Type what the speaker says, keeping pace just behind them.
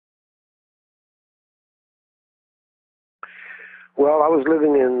Well, I was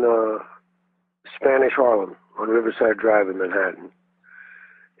living in Spanish Harlem on Riverside Drive in Manhattan.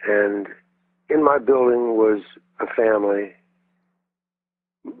 And in my building was a family,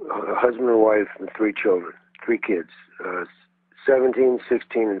 a husband and wife and three children, three kids, 17,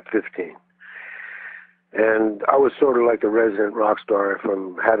 16, and 15. And I was sort of like the resident rock star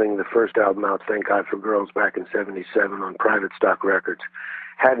from having the first album out, Thank God for Girls, back in '77 on Private Stock Records.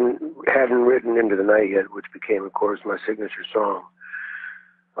 Hadn't written Into the Night yet, which became, of course, my signature song.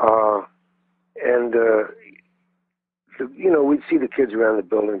 We'd see the kids around the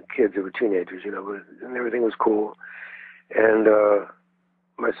building, kids that were teenagers, and everything was cool. And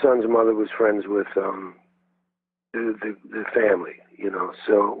my son's mother was friends with the family,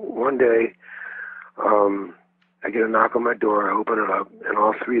 So one day, I get a knock on my door. I open it up, and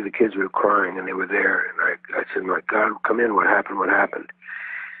all three of the kids were crying, and they were there. And I said, "My God, come in! What happened? What happened?"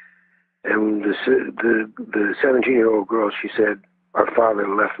 And the 17-year-old girl, she said, "Our father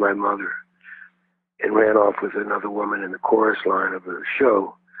left my mother and ran off with another woman in the chorus line of a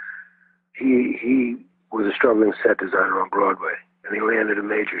show. He was a struggling set designer on Broadway, and he landed a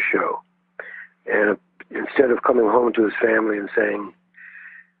major show. And instead of coming home to his family and saying,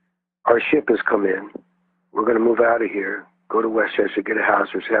 'Our ship has come in, we're going to move out of here, go to Westchester, get a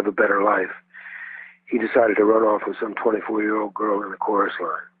house, or have a better life,' he decided to run off with some 24-year-old girl in the chorus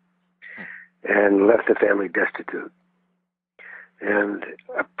line and left the family destitute. And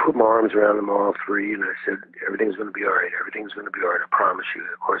I put my arms around them all three, and I said, 'Everything's going to be all right. Everything's going to be all right. I promise you.'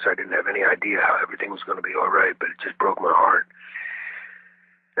 Of course, I didn't have any idea how everything was going to be all right, but it just broke my heart.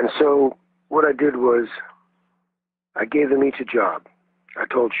 And so what I did was I gave them each a job. I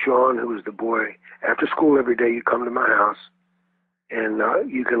told Sean, who was the boy, after school every day, you come to my house, and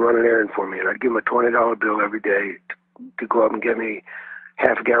you can run an errand for me. And I'd give him a $20 bill every day to go up and get me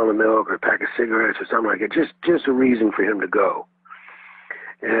half a gallon of milk or a pack of cigarettes or something like that, just a reason for him to go.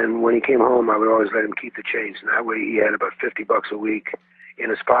 And when he came home, I would always let him keep the change. And that way he had about $50 a week in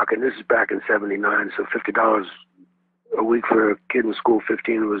his pocket. And this is back in '79, so $50 a week for a kid in school,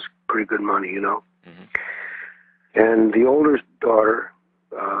 15, was pretty good money, Mm-hmm. And the older daughter,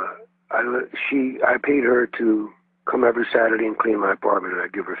 I paid her to come every Saturday and clean my apartment, and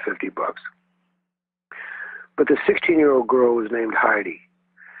I'd give her $50. But the 16-year-old girl was named Heidi,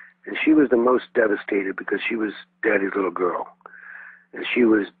 and she was the most devastated because she was Daddy's little girl. And she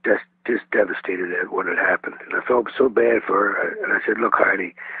was just devastated at what had happened. And I felt so bad for her. And I said, "Look,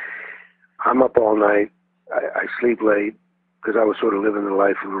 Heidi, I'm up all night. I sleep late because I was sort of living the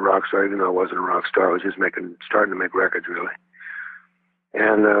life of a rock star, even though I wasn't a rock star. I was just starting to make records, really."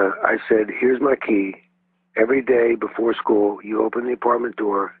 And I said, "Here's my key. Every day before school, you open the apartment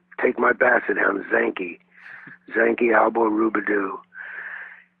door, take my basset hound, Zanky Albo Rubadoo,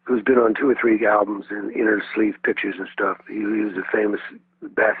 who's been on 2 or 3 albums and inner sleeve pictures and stuff. He was a famous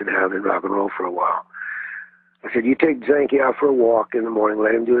basset hound in rock and roll for a while. I said, you take Zanky out for a walk in the morning,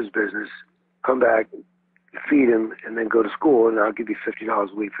 let him do his business, come back, feed him, and then go to school, and I'll give you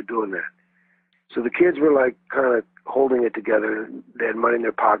 $50 a week for doing that." So the kids were like kind of holding it together. They had money in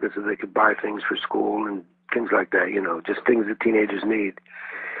their pockets so they could buy things for school and things like that, just things that teenagers need.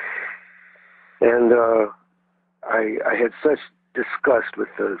 And I had such disgust with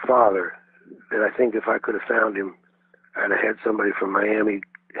the father that I think if I could have found him and I had somebody from Miami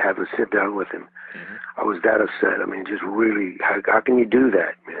have a sit down with him, mm-hmm. I was that upset. I mean, just really, how can you do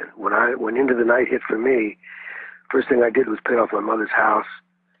that, man? When Into the Night hit for me, first thing I did was pay off my mother's house,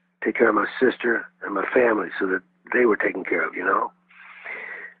 take care of my sister and my family so that they were taken care of,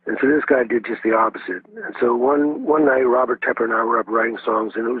 And so this guy did just the opposite. And so one night, Robert Tepper and I were up writing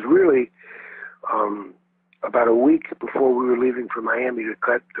songs, and it was really about a week before we were leaving for Miami to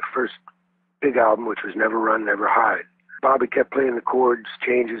cut the first big album, which was Never Run, Never Hide. Bobby kept playing the chords,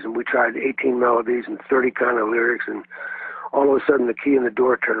 changes, and we tried 18 melodies and 30 kind of lyrics, and all of a sudden the key in the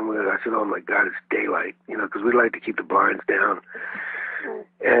door turned, and I said, "Oh my God, it's daylight," because we like to keep the blinds down.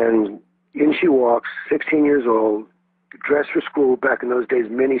 And in she walks, 16 years old, dressed for school, back in those days,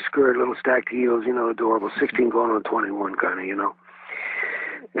 mini skirt, little stacked heels, adorable, 16 going on 21 kind of,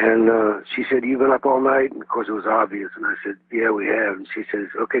 And she said, "You've been up all night?" And of course it was obvious. And I said, "Yeah, we have." And she says,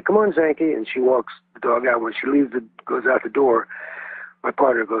 "Okay, come on, Zanky." And she walks the dog out. When she goes out the door, my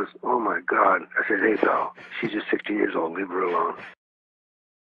partner goes, "Oh my God." I said, "Hey, pal, she's just 16 years old. Leave her alone."